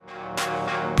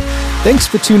Thanks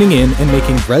for tuning in and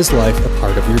making Res Life a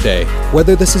part of your day.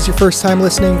 Whether this is your first time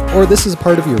listening or this is a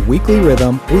part of your weekly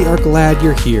rhythm, we are glad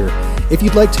you're here. If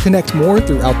you'd like to connect more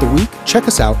throughout the week, check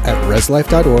us out at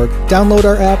reslife.org, download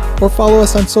our app, or follow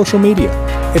us on social media.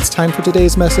 It's time for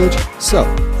today's message, so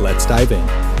let's dive in.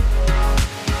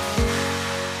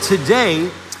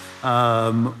 Today,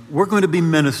 we're going to be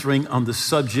ministering on the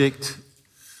subject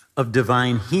of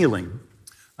divine healing.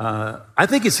 I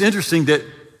think it's interesting that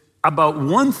about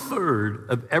 1/3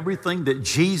 of everything that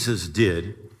Jesus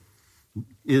did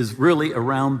is really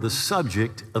around the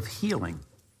subject of healing.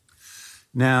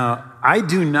 Now, I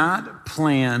do not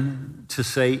plan to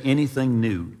say anything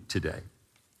new today,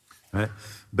 right?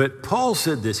 But Paul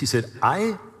said this, he said,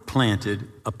 I planted,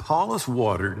 Apollos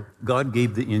watered, God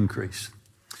gave the increase.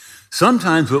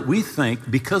 Sometimes what we think,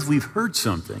 because we've heard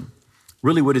something,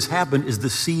 really what has happened is the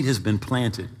seed has been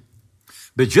planted.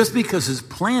 But just because it's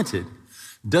planted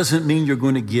doesn't mean you're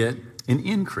going to get an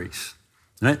increase,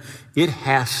 right? It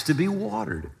has to be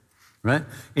watered, right?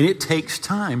 And it takes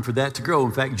time for that to grow.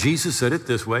 In fact, Jesus said it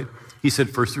this way. He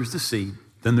said, first there's the seed,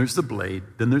 then there's the blade,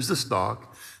 then there's the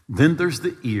stalk, then there's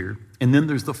the ear, and then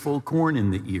there's the full corn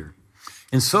in the ear.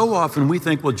 And so often we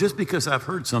think, well, just because I've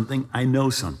heard something, I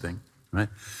know something, right?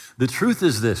 The truth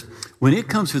is this, when it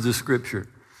comes to the scripture,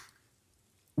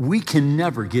 we can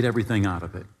never get everything out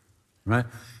of it, right?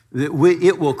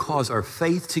 It will cause our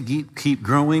faith to keep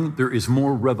growing. There is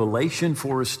more revelation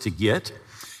for us to get.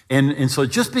 And so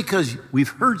just because we've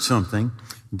heard something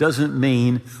doesn't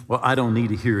mean, well, I don't need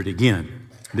to hear it again.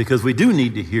 Because we do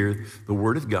need to hear the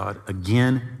word of God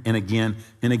again and again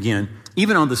and again,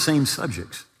 even on the same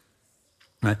subjects.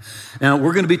 Right? Now,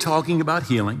 we're going to be talking about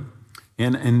healing.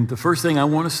 And the first thing I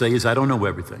want to say is I don't know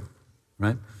everything.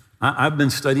 Right? I've been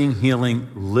studying healing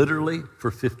literally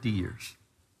for 50 years.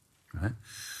 Right?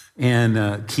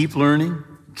 And keep learning,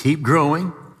 keep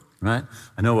growing, right?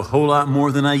 I know a whole lot more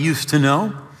than I used to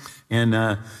know.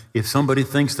 And if somebody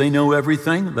thinks they know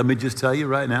everything, let me just tell you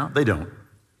right now, they don't.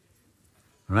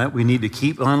 Right? We need to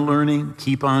keep on learning,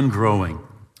 keep on growing,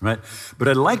 right? But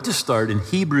I'd like to start in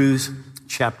Hebrews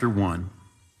chapter 1,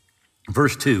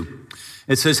 verse 2.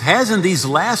 It says, has in these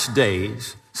last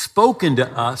days spoken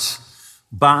to us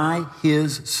by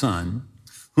his Son,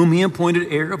 whom he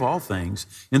appointed heir of all things,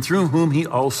 and through whom he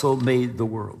also made the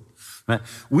world. Right?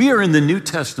 We are in the New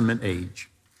Testament age.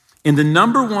 And the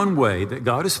number one way that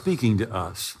God is speaking to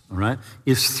us, all right,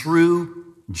 is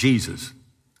through Jesus.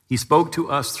 He spoke to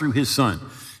us through his Son.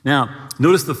 Now,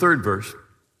 notice the third verse.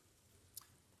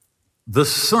 The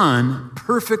Son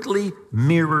perfectly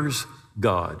mirrors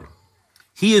God.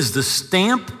 He is the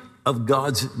stamp of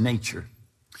God's nature.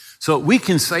 So we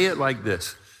can say it like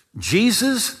this.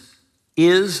 Jesus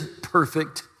is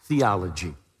perfect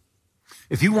theology.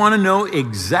 If you want to know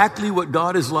exactly what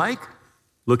God is like,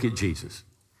 look at Jesus.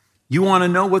 You want to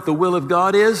know what the will of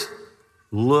God is?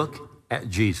 Look at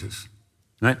Jesus.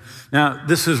 Right? Now,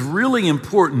 this is really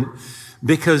important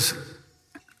because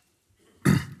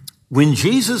when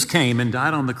Jesus came and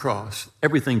died on the cross,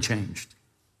 everything changed.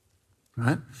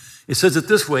 Right? It says it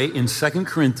this way in 2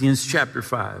 Corinthians chapter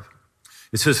 5.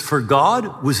 It says, for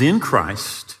God was in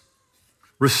Christ,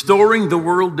 restoring the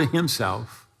world to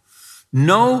himself,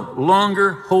 no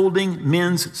longer holding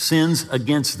men's sins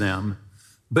against them,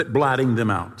 but blotting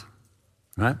them out.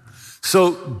 Right?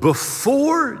 So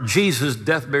before Jesus'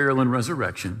 death, burial, and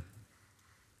resurrection,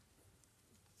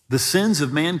 the sins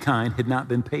of mankind had not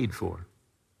been paid for.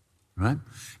 Right?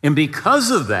 And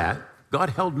because of that, God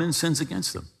held men's sins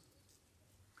against them.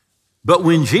 But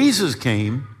when Jesus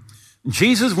came,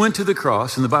 Jesus went to the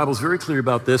cross, and the Bible's very clear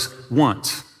about this,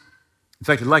 once. In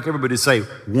fact, I'd like everybody to say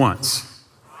once.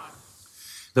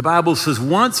 The Bible says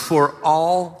once for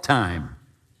all time,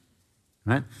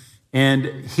 right?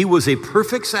 And he was a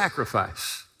perfect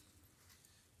sacrifice.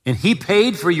 And he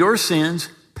paid for your sins,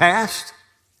 past,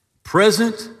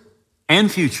 present,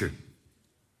 and future.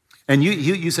 And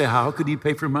you say, how could he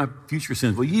pay for my future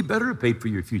sins? Well, you better have paid for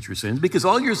your future sins because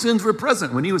all your sins were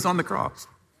present when he was on the cross.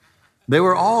 They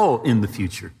were all in the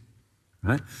future,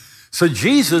 right? So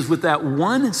Jesus, with that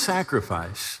one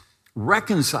sacrifice,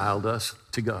 reconciled us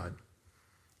to God.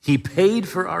 He paid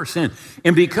for our sin.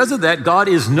 And because of that, God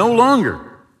is no longer.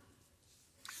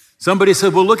 Somebody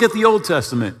said, well, look at the Old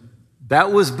Testament.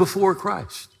 That was before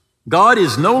Christ. God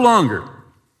is no longer,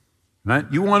 right?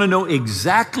 You want to know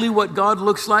exactly what God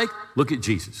looks like? Look at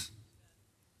Jesus.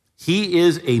 He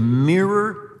is a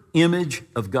mirror image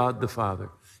of God the Father.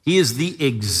 He is the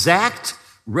exact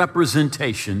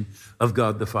representation of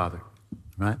God the Father,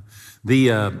 right?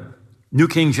 The New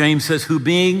King James says, who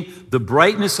being the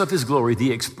brightness of his glory,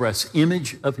 the express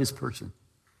image of his person.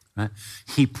 Right?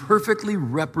 He perfectly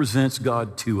represents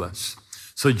God to us.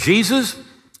 So Jesus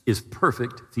is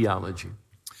perfect theology.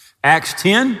 Acts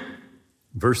 10,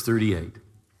 verse 38.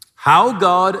 How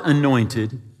God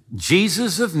anointed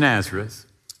Jesus of Nazareth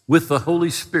with the Holy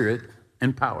Spirit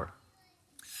and power.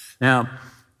 Now,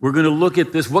 we're going to look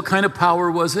at this. What kind of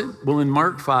power was it? Well, in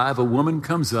Mark 5, a woman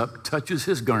comes up, touches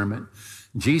his garment.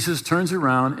 Jesus turns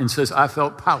around and says, I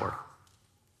felt power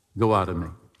go out of me.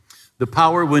 The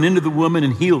power went into the woman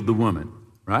and healed the woman,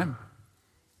 right?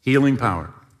 Healing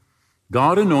power.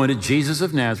 God anointed Jesus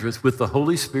of Nazareth with the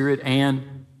Holy Spirit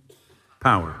and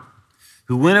power,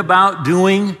 who went about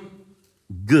doing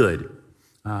good.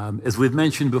 As we've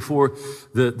mentioned before,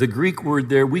 the Greek word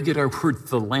there, we get our word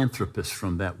philanthropist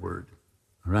from that word,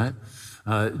 all right?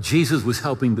 Jesus was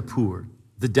helping the poor,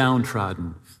 the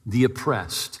downtrodden, the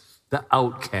oppressed, the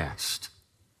outcast,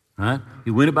 right?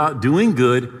 He went about doing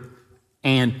good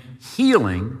and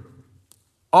healing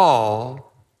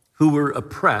all who were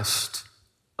oppressed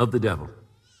of the devil,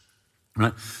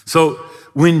 right? So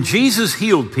when Jesus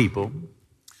healed people,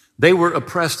 they were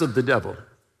oppressed of the devil.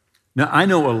 Now, I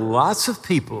know lots of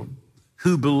people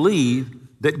who believe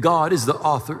that God is the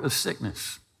author of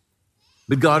sickness,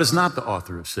 but God is not the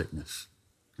author of sickness,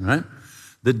 right?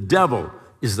 The devil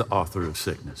is the author of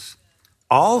sickness.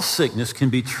 All sickness can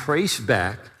be traced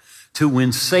back to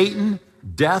when Satan,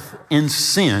 death, and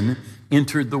sin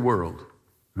entered the world,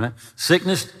 right?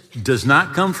 Sickness does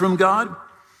not come from God,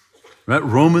 right?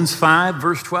 Romans 5,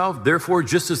 verse 12, therefore,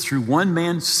 just as through one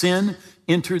man sin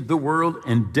entered the world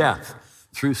and death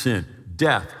through sin,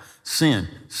 death, sin,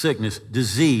 sickness,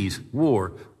 disease, war,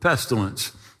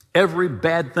 pestilence, every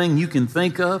bad thing you can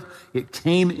think of, it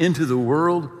came into the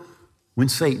world when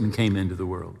Satan came into the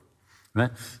world,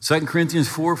 right? 2 Corinthians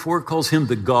 4 calls him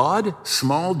the God,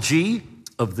 small g,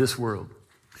 of this world.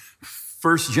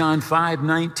 1 John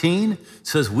 5:19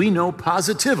 says we know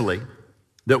positively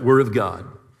that we're of God,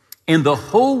 and the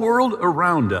whole world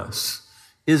around us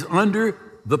is under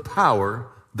the power,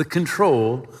 the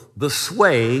control, the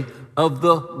sway of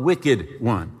the wicked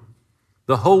one.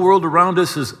 The whole world around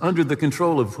us is under the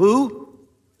control of who?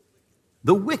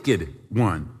 The wicked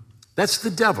one. That's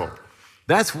the devil.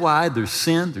 That's why there's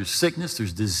sin, there's sickness,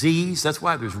 there's disease. That's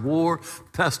why there's war,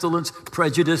 pestilence,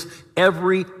 prejudice,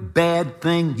 every bad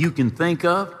thing you can think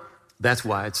of. That's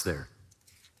why it's there.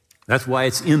 That's why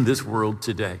it's in this world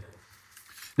today.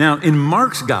 Now, in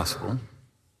Mark's gospel,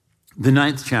 the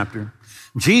 9th chapter,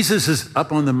 Jesus is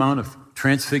up on the Mount of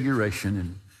Transfiguration,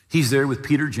 and he's there with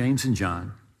Peter, James, and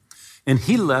John. And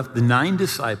he left the 9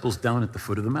 disciples down at the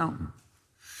foot of the mountain.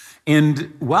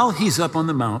 And while he's up on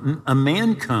the mountain, a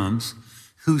man comes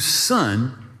whose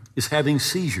son is having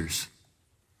seizures.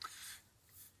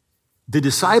 The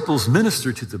disciples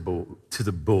minister to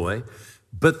the boy,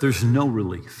 but there's no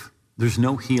relief. There's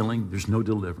no healing. There's no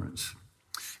deliverance.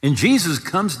 And Jesus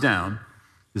comes down,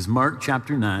 this is Mark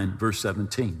chapter 9, verse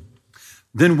 17.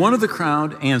 Then one of the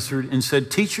crowd answered and said,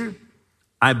 Teacher,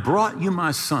 I brought you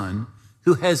my son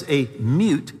who has a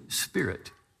mute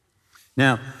spirit.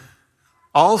 Now,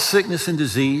 all sickness and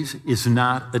disease is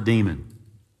not a demon,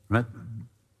 right?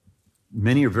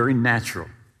 Many are very natural,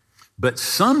 but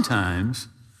sometimes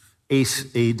a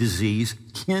disease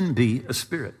can be a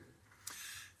spirit.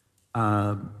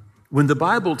 When the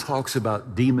Bible talks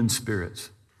about demon spirits,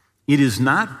 it is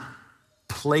not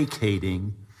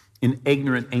placating an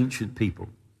ignorant ancient people,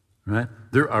 right?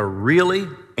 There are really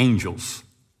angels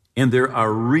and there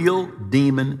are real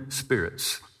demon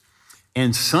spirits.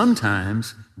 And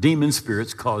sometimes demon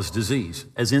spirits cause disease,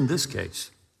 as in this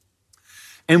case.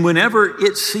 And whenever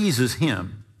it seizes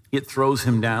him, it throws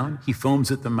him down. He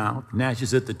foams at the mouth,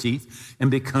 gnashes at the teeth, and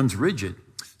becomes rigid.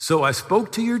 So I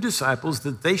spoke to your disciples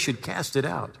that they should cast it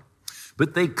out,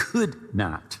 but they could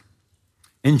not.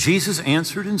 And Jesus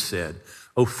answered and said,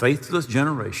 O faithless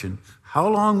generation, how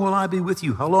long will I be with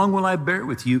you? How long will I bear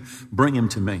with you? Bring him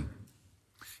to me.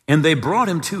 And they brought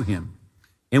him to him.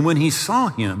 And when he saw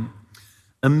him,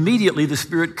 immediately the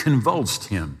spirit convulsed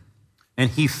him, and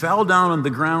he fell down on the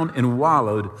ground and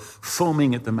wallowed,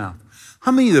 foaming at the mouth.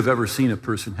 How many of you have ever seen a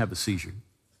person have a seizure?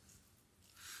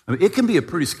 I mean, it can be a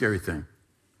pretty scary thing,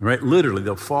 right? Literally,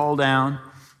 they'll fall down,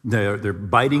 they're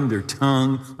biting their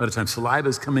tongue. A lot of times saliva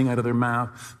is coming out of their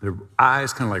mouth. Their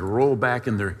eyes kind of like roll back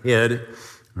in their head,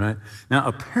 right? Now,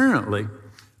 apparently,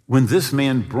 when this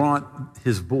man brought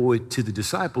his boy to the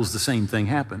disciples, the same thing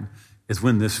happened as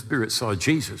when this spirit saw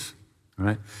Jesus,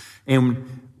 right?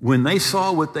 And when they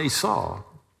saw what they saw,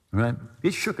 right,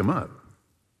 it shook him up,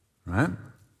 right?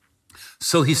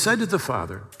 So he said to the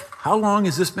father, how long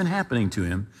has this been happening to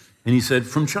him? And he said,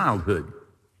 from childhood.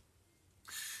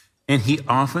 And he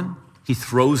often he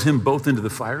throws him both into the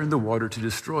fire and the water to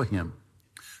destroy him.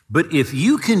 But if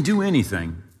you can do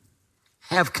anything,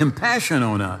 have compassion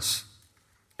on us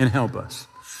and help us.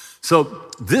 So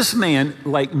this man,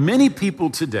 like many people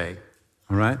today,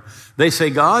 all right, they say,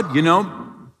 God,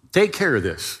 take care of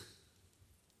this.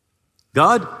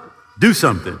 God, do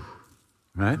something,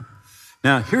 right?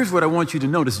 Now, here's what I want you to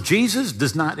notice. Jesus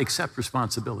does not accept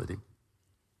responsibility.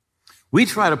 We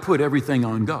try to put everything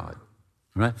on God,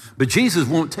 right? But Jesus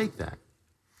won't take that.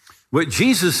 What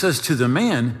Jesus says to the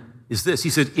man is this. He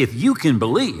said, if you can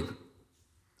believe,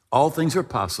 all things are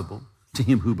possible to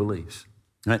him who believes,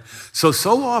 right? So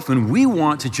often we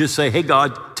want to just say, hey,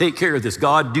 God, take care of this.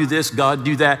 God, do this. God,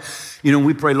 do that.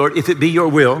 We pray, Lord, if it be your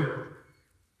will,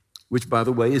 which, by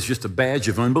the way, is just a badge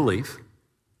of unbelief,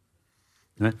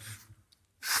 right?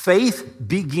 Faith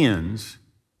begins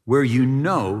where you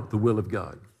know the will of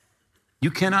God. You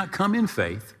cannot come in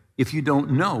faith if you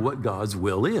don't know what God's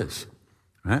will is,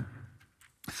 right?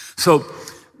 So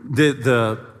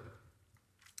the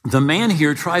man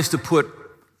here tries to put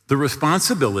the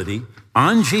responsibility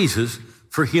on Jesus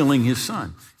for healing his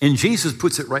son. And Jesus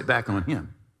puts it right back on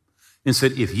him and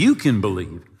said, if you can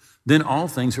believe, then all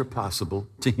things are possible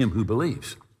to him who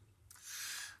believes.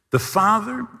 The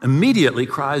father immediately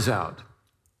cries out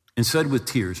and said with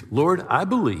tears, Lord, I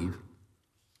believe,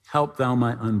 help thou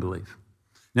my unbelief.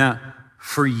 Now,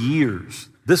 for years,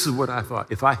 this is what I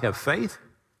thought. If I have faith,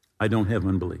 I don't have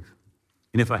unbelief.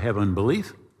 And if I have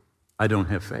unbelief, I don't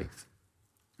have faith,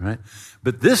 right?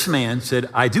 But this man said,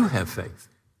 I do have faith,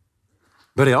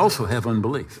 but I also have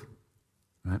unbelief,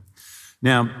 right?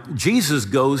 Now, Jesus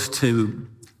goes to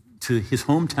his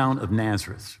hometown of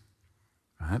Nazareth,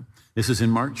 right? This is in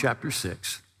Mark chapter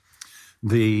 6.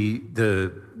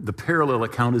 The parallel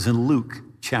account is in Luke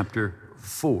chapter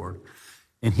 4.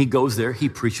 And he goes there, he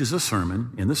preaches a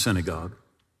sermon in the synagogue,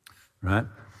 right?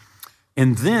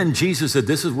 And then Jesus said,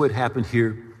 this is what happened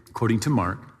here according to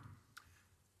Mark.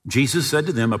 Jesus said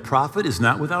to them, a prophet is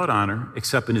not without honor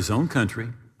except in his own country,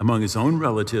 among his own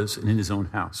relatives, and in his own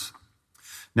house.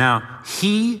 Now,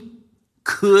 he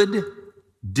could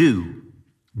do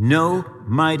no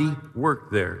mighty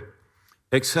work there,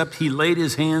 except he laid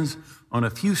his hands on a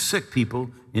few sick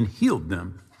people and healed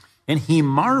them. And he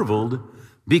marveled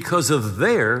because of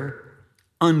their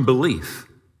unbelief.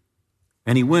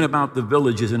 And he went about the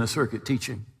villages in a circuit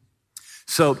teaching.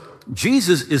 So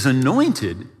Jesus is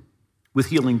anointed with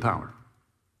healing power.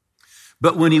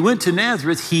 But when he went to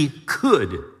Nazareth, he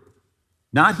could,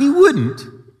 not he wouldn't.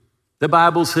 The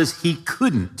Bible says he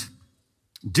couldn't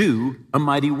do a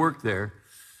mighty work there,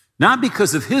 not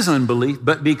because of his unbelief,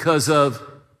 but because of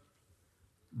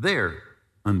their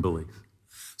unbelief.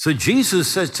 So Jesus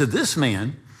says to this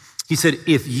man, he said,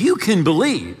 if you can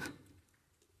believe,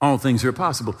 all things are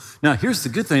possible. Now, here's the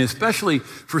good thing, especially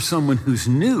for someone who's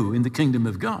new in the kingdom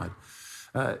of God.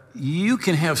 You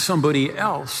can have somebody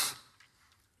else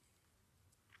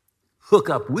hook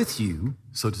up with you,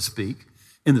 so to speak,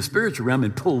 in the spiritual realm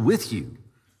and pull with you,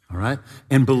 all right,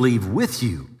 and believe with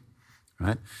you,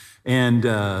 right, and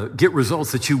get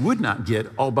results that you would not get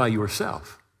all by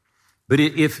yourself. But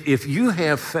if you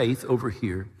have faith over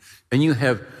here and you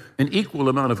have an equal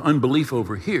amount of unbelief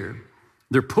over here,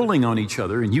 they're pulling on each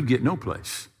other and you get no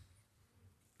place,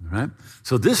 all right?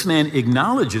 So this man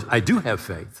acknowledges, I do have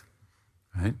faith,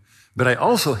 right? But I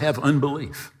also have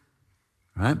unbelief,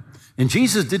 right? And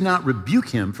Jesus did not rebuke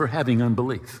him for having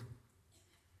unbelief,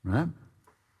 right?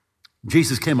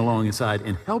 Jesus came alongside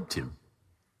and helped him,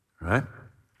 right?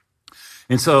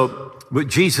 And so what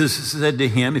Jesus said to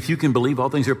him, if you can believe, all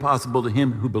things are possible to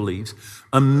him who believes.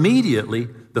 Immediately,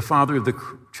 the father of the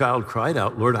child cried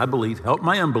out, Lord, I believe, help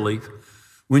my unbelief.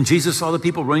 When Jesus saw the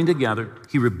people running together,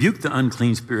 he rebuked the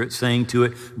unclean spirit, saying to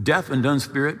it, deaf and dumb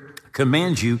spirit, I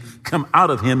command you, come out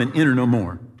of him and enter no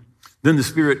more. Then the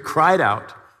spirit cried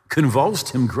out,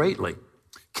 convulsed him greatly,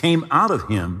 came out of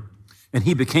him, and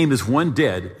he became as one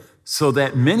dead, so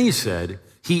that many said,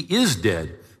 he is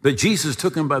dead. But Jesus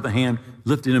took him by the hand,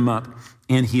 lifted him up,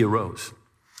 and he arose.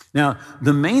 Now,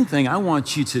 the main thing I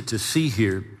want you to see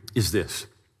here is this.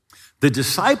 The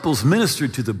disciples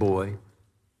ministered to the boy,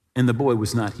 and the boy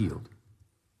was not healed.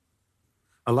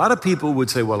 A lot of people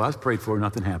would say, well, I was prayed for,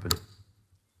 nothing happened.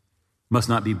 Must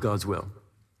not be God's will.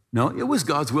 No, it was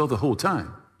God's will the whole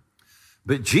time.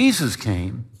 But Jesus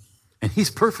came, and he's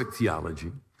perfect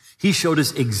theology. He showed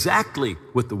us exactly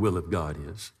what the will of God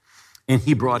is. And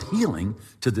he brought healing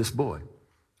to this boy,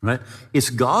 right? It's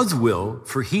God's will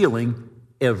for healing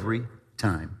every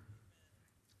time.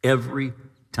 Every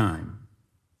time.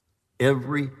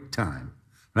 Every time,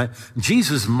 right?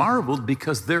 Jesus marveled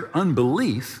because their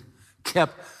unbelief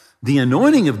kept the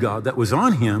anointing of God that was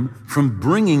on him from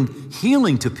bringing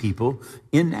healing to people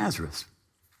in Nazareth.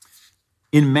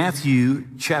 In Matthew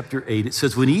chapter 8, it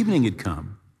says, when evening had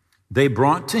come, they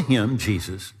brought to him,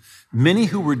 Jesus, many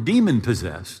who were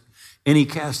demon-possessed, and he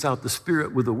cast out the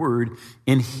spirit with a word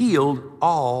and healed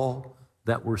all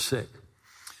that were sick.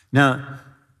 Now,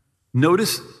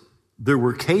 notice there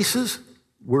were cases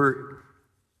where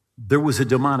there was a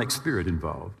demonic spirit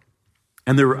involved,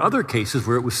 and there were other cases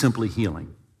where it was simply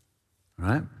healing,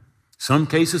 right? Some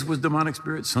cases was demonic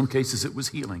spirit, some cases it was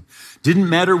healing. Didn't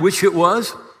matter which it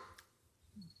was,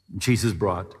 Jesus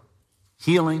brought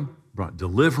healing, brought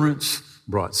deliverance,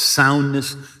 brought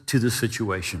soundness to the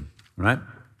situation, right?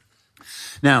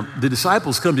 Now, the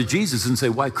disciples come to Jesus and say,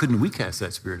 why couldn't we cast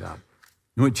that spirit out?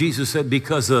 And what Jesus said,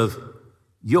 because of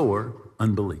your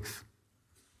unbelief.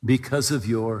 Because of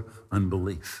your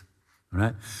unbelief,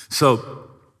 right? So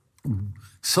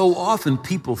often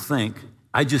people think,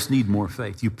 I just need more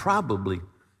faith. You probably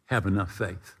have enough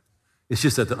faith. It's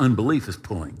just that the unbelief is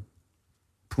pulling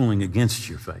against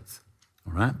your faith,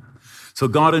 all right? So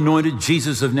God anointed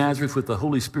Jesus of Nazareth with the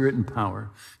Holy Spirit and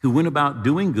power, who went about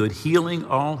doing good, healing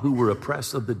all who were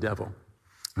oppressed of the devil.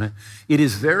 Right? It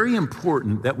is very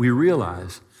important that we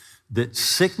realize that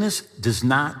sickness does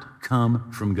not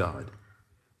come from God.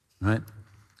 Right?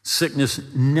 Sickness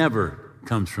never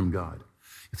comes from God.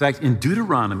 In fact, in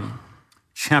Deuteronomy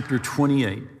chapter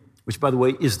 28, which by the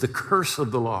way is the curse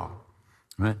of the law.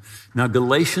 Right? Now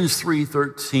Galatians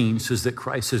 3:13 says that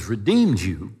Christ has redeemed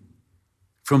you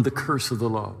from the curse of the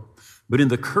law. But in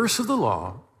the curse of the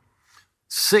law,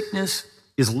 sickness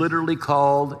is literally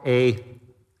called a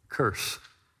curse.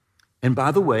 And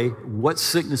by the way, what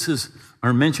sicknesses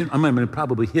are mentioned, I'm going to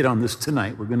probably hit on this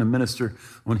tonight. We're going to minister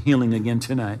on healing again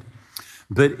tonight.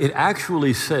 But it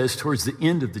actually says towards the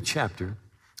end of the chapter,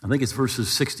 I think it's verses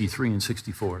 63 and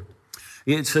 64,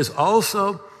 it says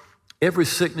also every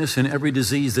sickness and every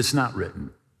disease that's not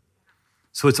written.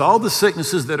 So it's all the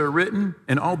sicknesses that are written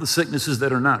and all the sicknesses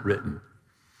that are not written.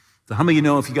 So how many of you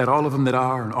know if you got all of them that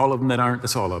are and all of them that aren't,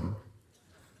 that's all of them,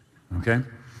 okay?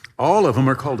 All of them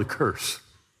are called a curse,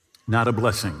 not a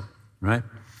blessing, right?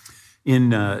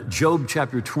 In Job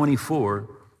chapter 24,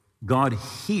 God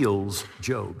heals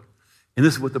Job. And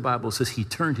this is what the Bible says, he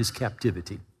turned his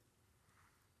captivity,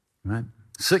 right?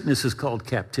 Sickness is called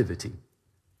captivity,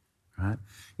 right?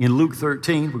 In Luke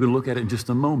 13, we're going to look at it in just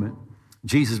a moment,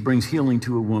 Jesus brings healing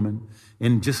to a woman,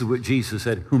 and just as what Jesus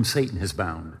said, whom Satan has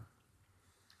bound.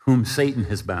 Whom Satan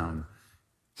has bound.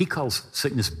 He calls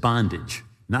sickness bondage,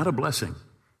 not a blessing,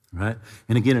 right?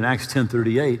 And again, in Acts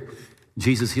 10:38,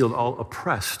 Jesus healed all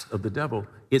oppressed of the devil.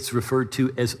 It's referred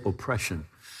to as oppression.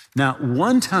 Now,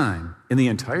 one time in the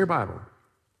entire Bible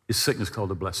is sickness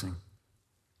called a blessing.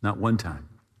 Not one time,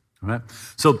 all right?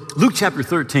 So Luke chapter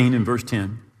 13 and verse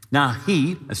 10, now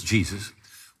he, that's Jesus,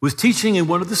 was teaching in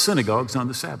one of the synagogues on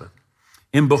the Sabbath.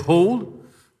 And behold,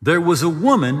 there was a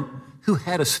woman who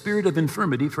had a spirit of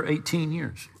infirmity for 18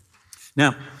 years.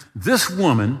 Now, this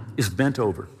woman is bent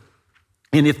over.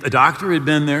 And if a doctor had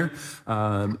been there,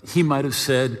 he might have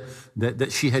said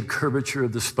that she had curvature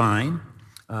of the spine.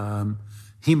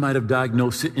 He might have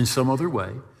diagnosed it in some other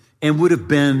way and would have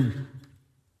been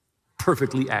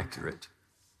perfectly accurate.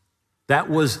 That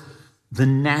was the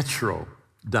natural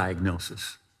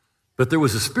diagnosis. But there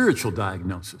was a spiritual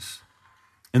diagnosis.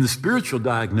 And the spiritual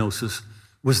diagnosis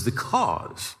was the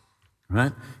cause,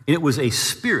 right? It was a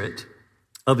spirit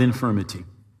of infirmity,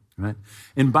 right?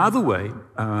 And by the way,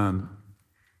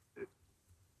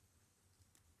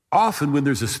 often when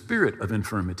there's a spirit of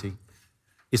infirmity,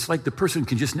 it's like the person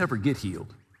can just never get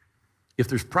healed. If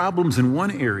there's problems in one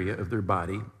area of their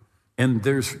body and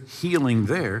there's healing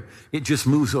there, it just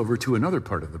moves over to another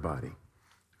part of the body,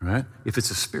 right? If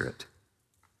it's a spirit.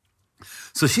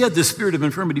 So she had this spirit of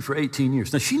infirmity for 18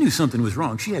 years. Now, she knew something was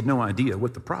wrong. She had no idea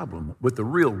what the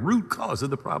real root cause of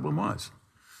the problem was,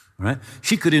 all right?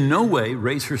 She could in no way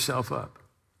raise herself up.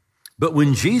 But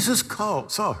when Jesus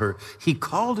saw her, he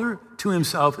called her to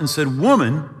himself and said,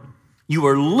 woman, you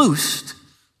are loosed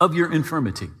of your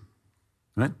infirmity,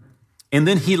 right? And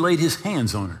then he laid his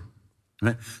hands on her,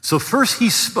 right? So first he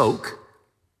spoke,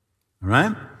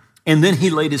 right? And then he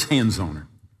laid his hands on her,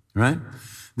 right?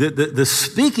 The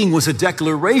speaking was a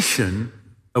declaration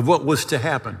of what was to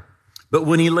happen. But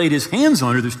when he laid his hands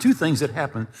on her, there's two things that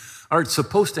are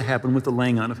supposed to happen with the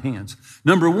laying on of hands.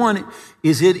 Number one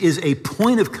is it is a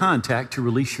point of contact to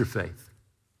release your faith.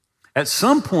 At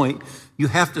some point, you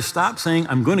have to stop saying,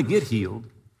 I'm going to get healed,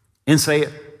 and say,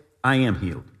 I am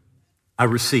healed. I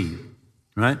receive,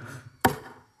 right?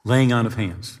 Laying on of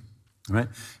hands, right?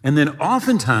 And then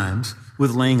oftentimes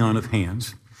with laying on of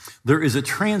hands, there is a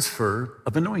transfer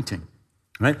of anointing,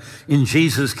 right? In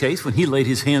Jesus' case, when he laid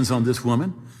his hands on this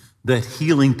woman, the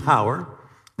healing power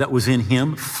that was in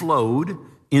him flowed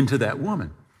into that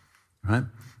woman, right?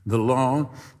 The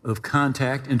law of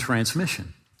contact and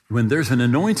transmission. When there's an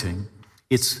anointing,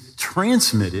 it's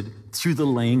transmitted through the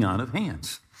laying on of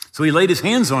hands. So he laid his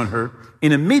hands on her,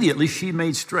 and immediately she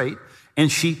made straight,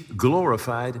 and she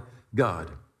glorified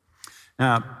God.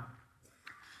 Now,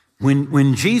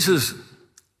 when Jesus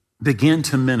began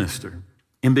to minister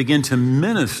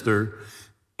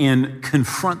and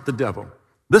confront the devil,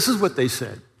 this is what they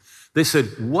said. They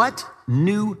said, "What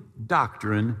new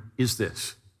doctrine is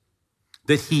this?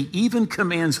 That he even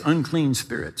commands unclean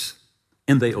spirits,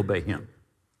 and they obey him."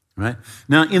 Right?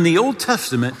 Now, in the Old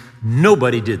Testament,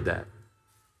 nobody did that.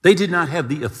 They did not have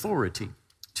the authority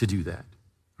to do that.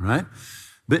 Right?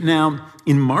 But now,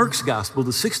 in Mark's gospel,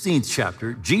 the 16th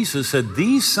chapter, Jesus said,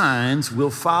 "These signs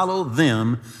will follow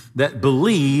them that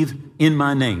believe in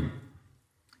my name."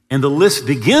 And the list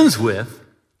begins with,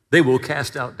 "They will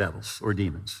cast out devils," or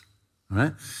demons. All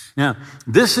right? Now,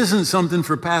 this isn't something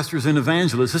for pastors and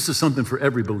evangelists. This is something for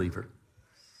every believer.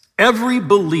 Every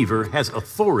believer has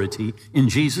authority in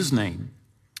Jesus' name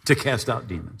to cast out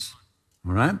demons.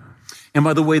 All right? And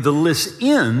by the way, the list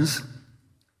ends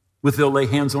with they'll lay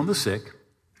hands on the sick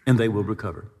and they will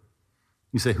recover.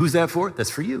 You say, who's that for?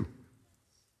 That's for you.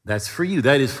 That's for you.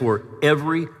 That is for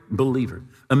every believer.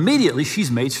 Immediately, she's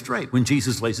made straight when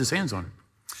Jesus lays his hands on her.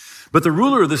 But the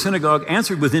ruler of the synagogue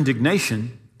answered with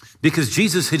indignation because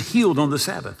Jesus had healed on the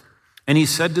Sabbath. And he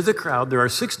said to the crowd, "There are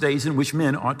 6 days in which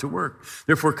men ought to work.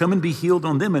 Therefore, come and be healed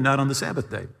on them and not on the Sabbath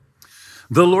day."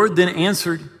 The Lord then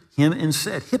answered him and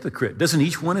said, "Hypocrite, doesn't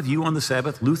each one of you on the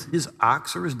Sabbath loose his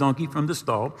ox or his donkey from the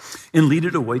stall and lead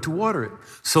it away to water it?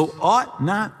 So ought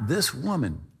not this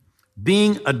woman,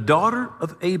 being a daughter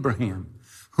of Abraham,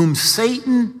 whom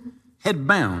Satan had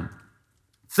bound,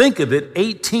 think of it,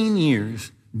 18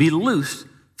 years, be loosed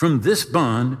from this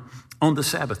bond on the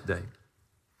Sabbath day?"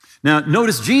 Now,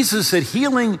 notice Jesus said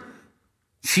healing,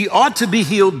 she ought to be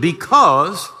healed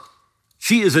because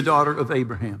she is a daughter of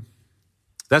Abraham.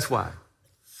 That's why.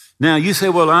 Now, you say,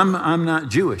 well, I'm not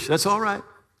Jewish. That's all right.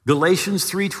 Galatians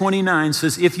 3:29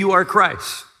 says, if you are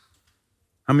Christ,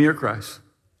 how many are Christ?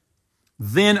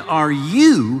 Then are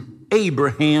you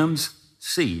Abraham's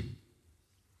seed,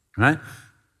 right?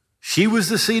 She was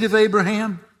the seed of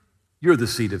Abraham. You're the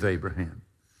seed of Abraham.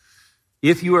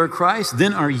 If you are Christ,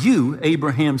 then are you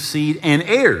Abraham's seed and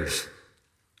heirs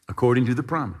according to the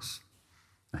promise.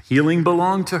 Now, healing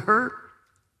belonged to her.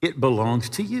 It belongs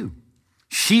to you.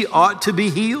 She ought to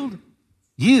be healed.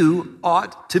 You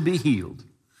ought to be healed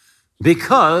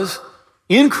because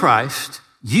in Christ,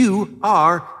 you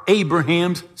are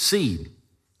Abraham's seed,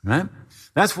 right?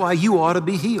 That's why you ought to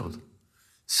be healed.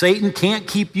 Satan can't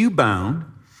keep you bound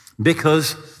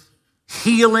because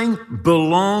healing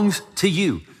belongs to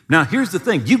you. Now, here's the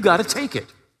thing. You've got to take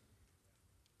it.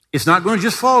 It's not going to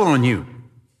just fall on you,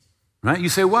 right? You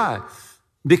say, why?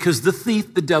 Because the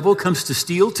thief, the devil, comes to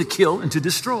steal, to kill, and to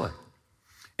destroy.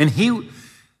 And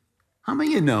how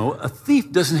many of you know a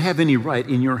thief doesn't have any right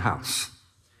in your house?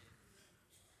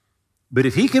 But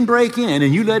if he can break in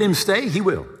and you let him stay, he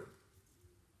will.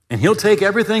 And he'll take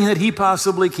everything that he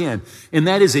possibly can. And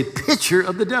that is a picture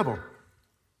of the devil,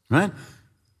 right?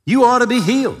 You ought to be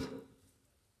healed.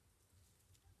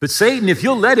 But Satan, if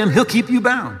you'll let him, he'll keep you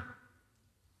bound.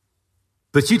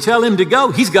 But you tell him to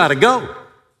go, he's got to go.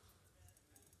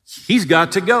 He's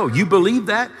got to go. You believe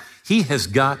that? He has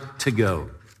got to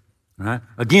go. Right?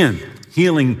 Again,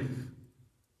 healing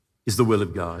is the will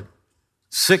of God.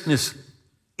 Sickness,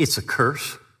 it's a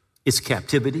curse. It's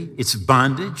captivity. It's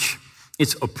bondage.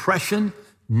 It's oppression.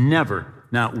 Never,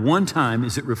 not one time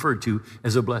is it referred to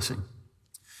as a blessing.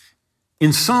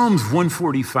 In Psalms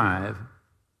 145,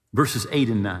 verses 8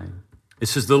 and 9, it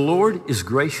says, "The Lord is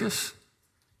gracious.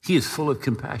 He is full of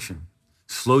compassion,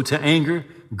 slow to anger,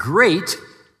 great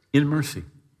in mercy.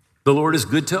 The Lord is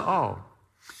good to all,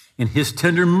 and his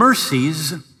tender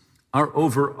mercies are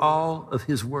over all of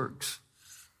his works."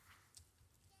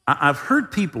 I've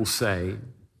heard people say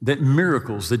that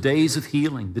miracles, the days of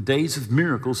healing, the days of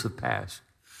miracles have passed.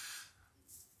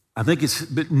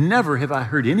 But never have I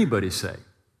heard anybody say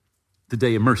the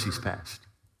day of mercy's passed.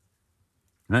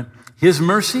 Right? His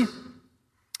mercy,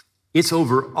 it's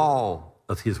over all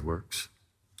of his works.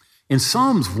 In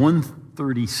Psalms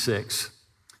 136,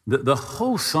 the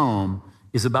whole psalm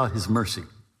is about his mercy.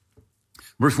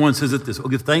 Verse 1 says it this: "Oh,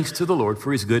 give thanks to the Lord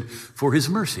for his good, for his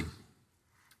mercy.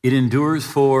 It endures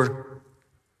forever."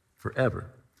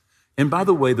 And by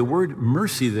the way, the word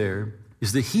mercy there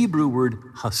is the Hebrew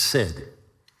word hesed.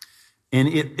 And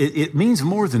it means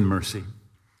more than mercy.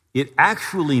 It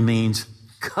actually means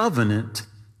covenant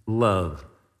love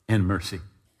and mercy.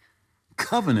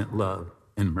 Covenant love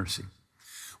and mercy.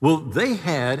 Well, they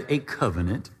had a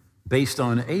covenant based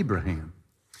on Abraham.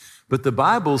 But the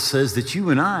Bible says that you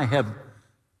and I have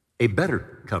a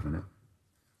better covenant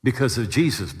because of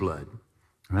Jesus' blood,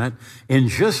 right? And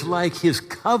just like his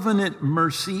covenant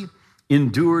mercy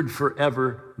endured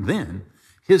forever then,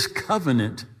 his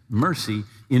covenant mercy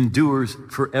endures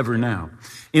forever now.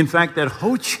 In fact, that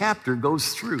whole chapter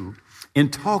goes through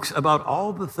and talks about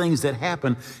all the things that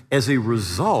happen as a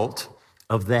result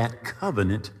of that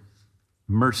covenant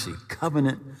mercy,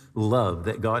 covenant love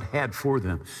that God had for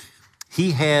them.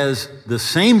 He has the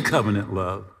same covenant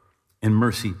love and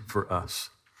mercy for us.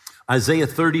 Isaiah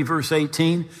 30, verse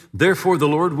 18, therefore the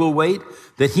Lord will wait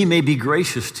that he may be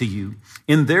gracious to you,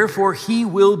 and therefore he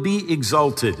will be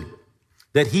exalted,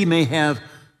 that he may have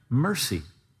mercy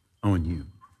on you.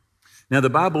 Now, the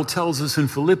Bible tells us in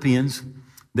Philippians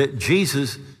that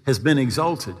Jesus has been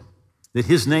exalted, that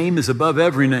his name is above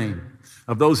every name,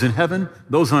 of those in heaven,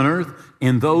 those on earth,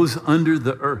 and those under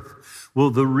the earth. Well,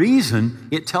 the reason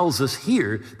it tells us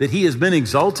here that he has been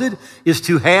exalted is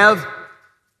to have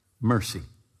mercy.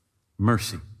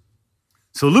 Mercy.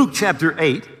 So Luke chapter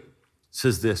 8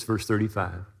 says this, verse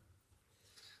 35.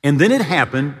 And then it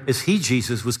happened, as he,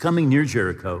 Jesus, was coming near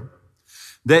Jericho,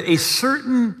 that a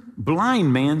certain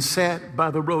blind man sat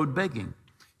by the road begging.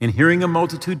 And hearing a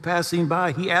multitude passing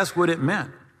by, he asked what it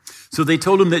meant. So they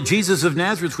told him that Jesus of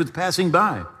Nazareth was passing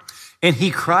by. And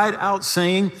he cried out,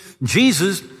 saying,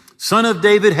 Jesus, Son of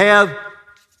David, have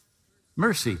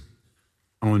mercy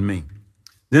on me.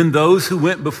 Then those who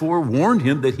went before warned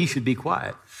him that he should be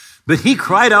quiet. But he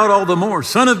cried out all the more,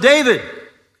 Son of David,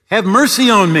 have mercy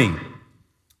on me.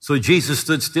 So Jesus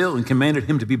stood still and commanded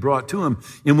him to be brought to him.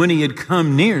 And when he had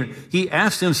come near, he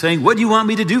asked him, saying, what do you want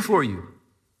me to do for you?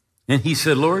 And he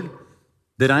said, Lord,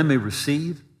 that I may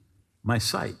receive my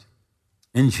sight.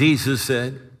 And Jesus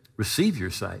said, receive your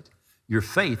sight. Your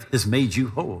faith has made you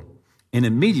whole. And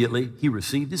immediately he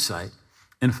received his sight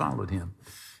and followed him.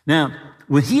 Now,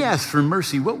 when he asked for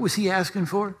mercy, what was he asking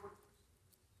for?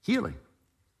 Healing.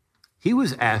 He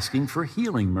was asking for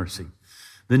healing mercy.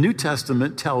 The New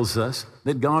Testament tells us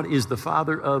that God is the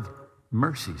Father of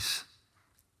mercies.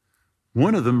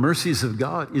 One of the mercies of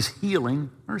God is healing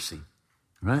mercy,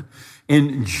 right?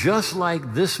 And just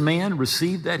like this man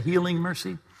received that healing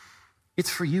mercy, it's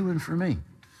for you and for me.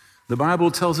 The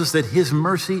Bible tells us that his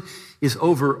mercy is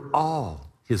over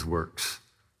all his works,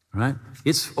 right?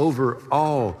 It's over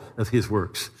all of his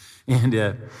works. And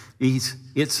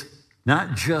it's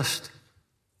not just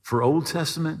for Old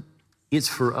Testament, it's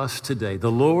for us today.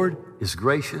 The Lord is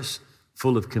gracious,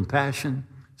 full of compassion,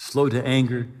 slow to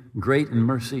anger, great in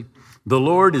mercy. The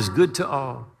Lord is good to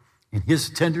all, and his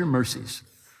tender mercies,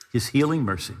 his healing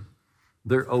mercy,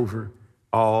 they're over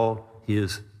all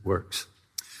his works.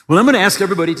 Well, I'm going to ask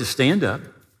everybody to stand up.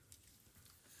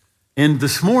 And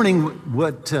this morning,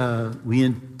 what we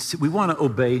want to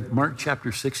obey Mark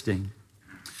chapter 16,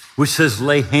 which says,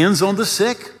 lay hands on the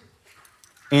sick,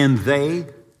 and they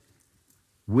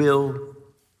will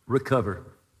recover.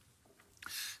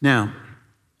 Now,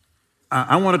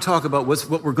 I want to talk about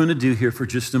what we're going to do here for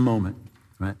just a moment,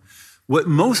 right? What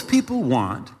most people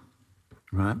want,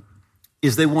 right,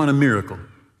 is they want a miracle.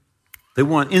 They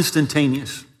want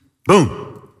instantaneous.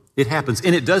 Boom, it happens.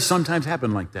 And it does sometimes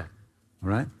happen like that, all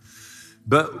right?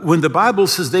 But when the Bible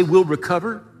says they will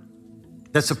recover,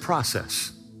 that's a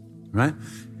process, right?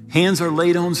 Hands are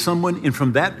laid on someone, and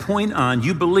from that point on,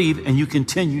 you believe and you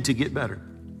continue to get better.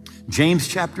 James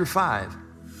chapter 5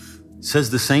 says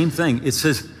the same thing. It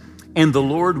says, and the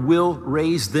Lord will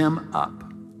raise them up,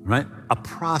 right? A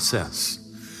process.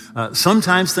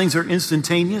 Sometimes things are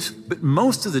instantaneous, but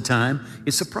most of the time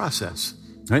it's a process,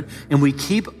 right? And we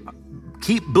keep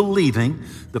believing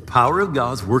the power of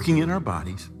God's working in our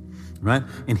bodies, right?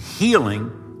 And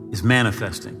healing is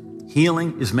manifesting.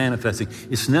 Healing is manifesting.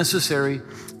 It's necessary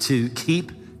to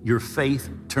keep your faith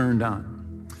turned on.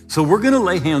 So we're going to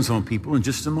lay hands on people in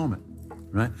just a moment,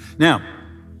 right? Now,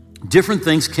 different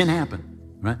things can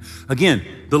happen, right? Again,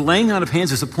 the laying on of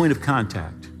hands is a point of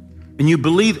contact. And you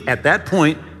believe at that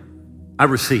point, I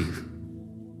receive.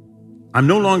 I'm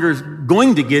no longer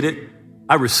going to get it,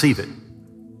 I receive it.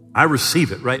 I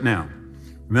receive it right now.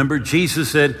 Remember,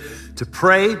 Jesus said to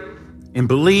pray and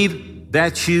believe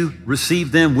that you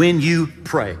receive them when you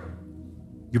pray.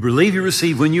 You believe you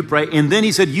receive when you pray. And then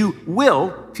he said, you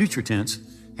will, future tense,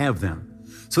 have them.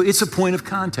 So it's a point of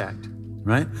contact,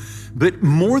 right? But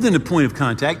more than a point of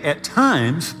contact, at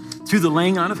times, through the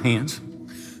laying on of hands,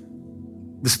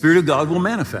 the Spirit of God will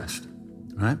manifest,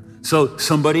 right? So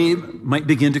somebody might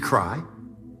begin to cry.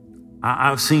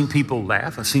 I've seen people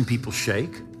laugh. I've seen people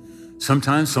shake.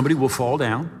 Sometimes somebody will fall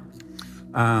down.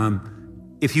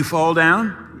 If you fall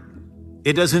down,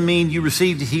 it doesn't mean you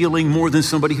received healing more than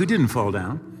somebody who didn't fall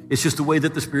down. It's just the way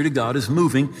that the Spirit of God is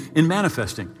moving and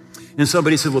manifesting. And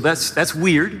somebody said, well, that's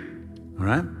weird, all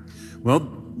right? Well,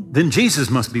 then Jesus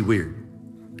must be weird,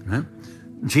 right?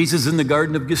 Jesus in the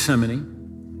Garden of Gethsemane,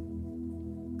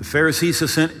 the Pharisees have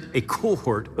sent a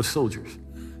cohort of soldiers.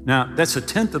 Now, that's a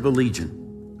tenth of a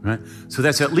legion, right? So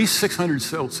that's at least 600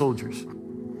 soldiers.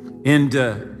 And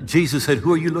Jesus said,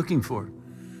 who are you looking for?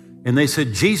 And they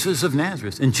said, Jesus of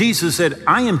Nazareth. And Jesus said,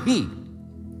 I am he.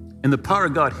 And the power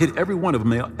of God hit every one of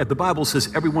them. The Bible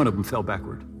says every one of them fell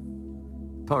backward.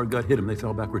 The power of God hit them, they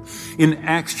fell backward. In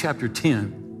Acts chapter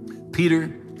 10,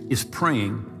 Peter is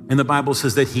praying, and the Bible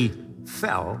says that he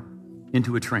fell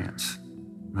into a trance,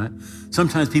 right?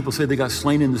 Sometimes people say they got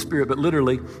slain in the spirit, but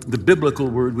literally the biblical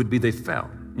word would be they fell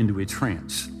into a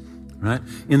trance, right?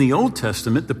 In the Old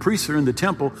Testament, the priests are in the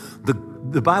temple.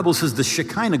 The Bible says the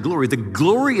Shekinah glory, the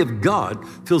glory of God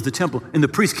fills the temple, and the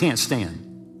priests can't stand.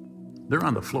 They're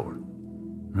on the floor,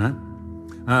 right?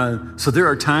 So there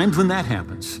are times when that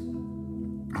happens,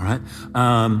 all right?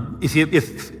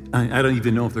 I don't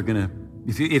even know if they're gonna,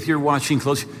 if you're watching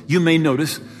close, you may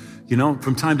notice,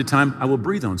 from time to time, I will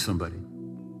breathe on somebody.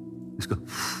 Just go,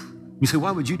 you say,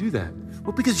 why would you do that?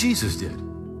 Well, because Jesus did,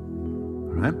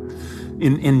 all right?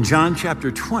 In John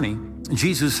chapter 20,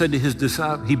 Jesus said to his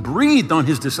disciples, he breathed on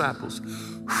his disciples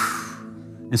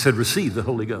and said, receive the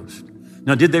Holy Ghost.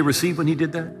 Now, did they receive when he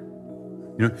did that?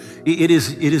 It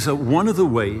is one of the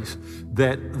ways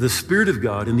that the Spirit of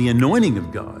God and the anointing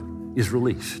of God is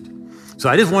released. So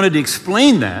I just wanted to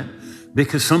explain that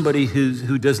because somebody who's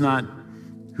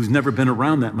never been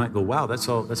around that might go, wow, that's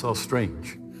all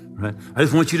strange, right? I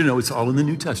just want you to know it's all in the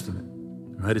New Testament,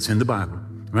 right? It's in the Bible,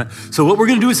 right? So what we're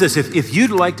going to do is this. If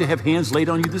you'd like to have hands laid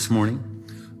on you this morning,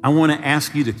 I want to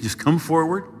ask you to just come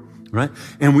forward, right?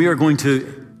 And we are going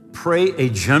to pray a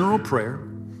general prayer,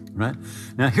 right?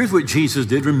 Now, here's what Jesus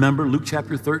did. Remember Luke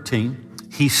chapter 13.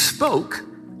 He spoke,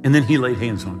 and then he laid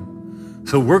hands on them.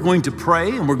 So we're going to pray,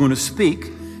 and we're going to speak,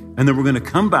 and then we're going to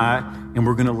come by, and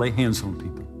we're going to lay hands on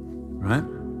people, right?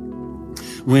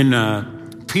 When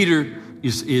Peter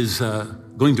is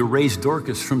going to raise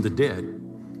Dorcas from the dead,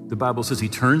 the Bible says he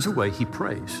turns away, he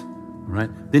prays, right?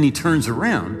 Then he turns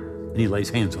around, and he lays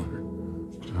hands on her,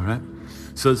 all right?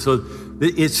 So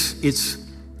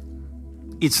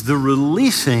it's the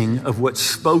releasing of what's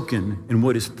spoken and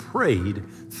what is prayed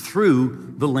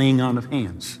through the laying on of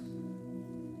hands.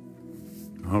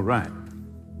 All right.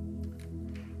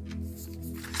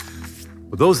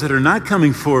 Well, those that are not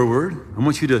coming forward, I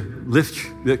want you to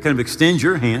kind of extend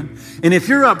your hand. And if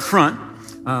you're up front,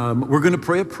 we're going to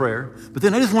pray a prayer. But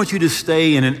then I just want you to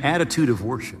stay in an attitude of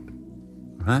worship,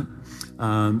 right?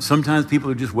 Sometimes people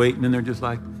are just waiting and they're just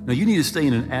like, no, you need to stay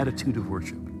in an attitude of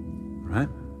worship, right?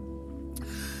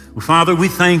 Well, Father, we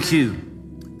thank you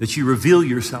that you reveal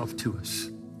yourself to us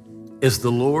as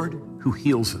the Lord who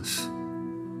heals us,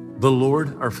 the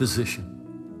Lord our physician.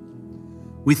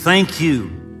 We thank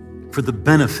you for the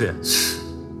benefits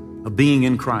of being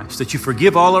in Christ, that you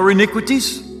forgive all our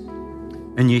iniquities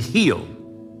and you heal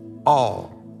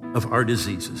all of our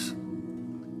diseases.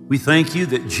 We thank you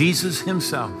that Jesus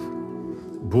himself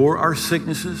bore our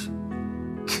sicknesses,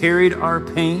 carried our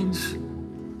pains,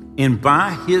 and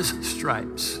by his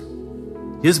stripes,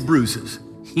 his bruises,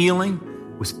 healing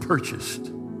was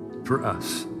purchased for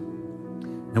us.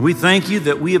 And we thank you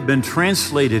that we have been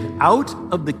translated out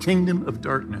of the kingdom of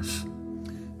darkness,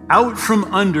 out from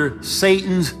under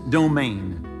Satan's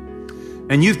domain.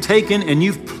 And you've taken and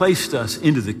you've placed us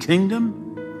into the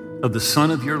kingdom of the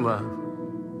Son of your love,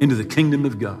 into the kingdom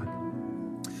of God.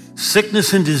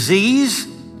 Sickness and disease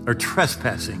are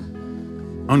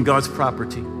trespassing on God's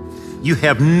property. You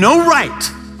have no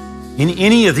right in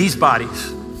any of these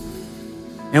bodies.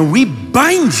 And we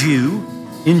bind you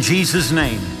in Jesus'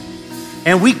 name.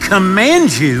 And we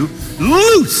command you,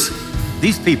 loose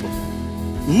these people.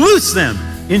 Loose them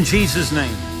in Jesus'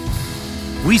 name.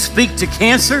 We speak to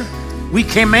cancer. We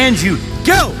command you,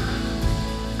 go.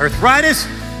 Arthritis,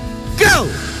 go.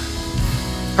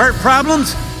 Heart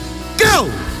problems, go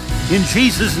in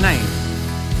Jesus' name.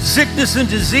 Sickness and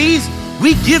disease,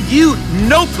 we give you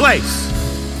no place.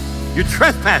 You're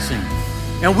trespassing.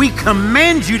 And we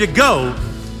command you to go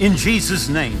in Jesus'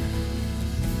 name.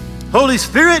 Holy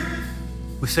Spirit,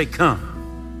 we say,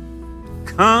 come.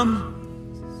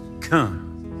 Come.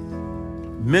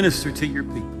 Come. Minister to your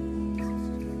people.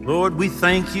 Lord, we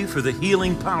thank you for the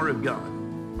healing power of God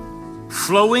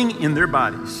flowing in their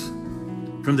bodies.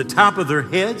 from the top of their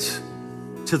heads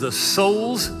to the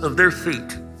soles of their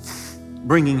feet,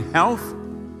 bringing health,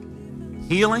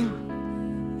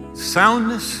 healing,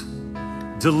 soundness,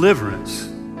 deliverance.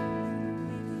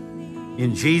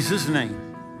 In Jesus' name.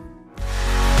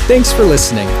 Thanks for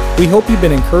listening. We hope you've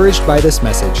been encouraged by this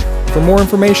message. For more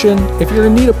information, if you're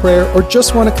in need of prayer or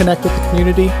just want to connect with the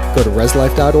community, go to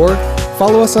reslife.org,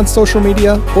 follow us on social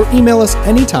media, or email us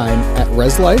anytime at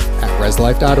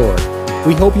reslife@reslife.org.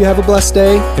 We hope you have a blessed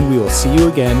day, and we will see you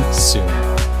again soon.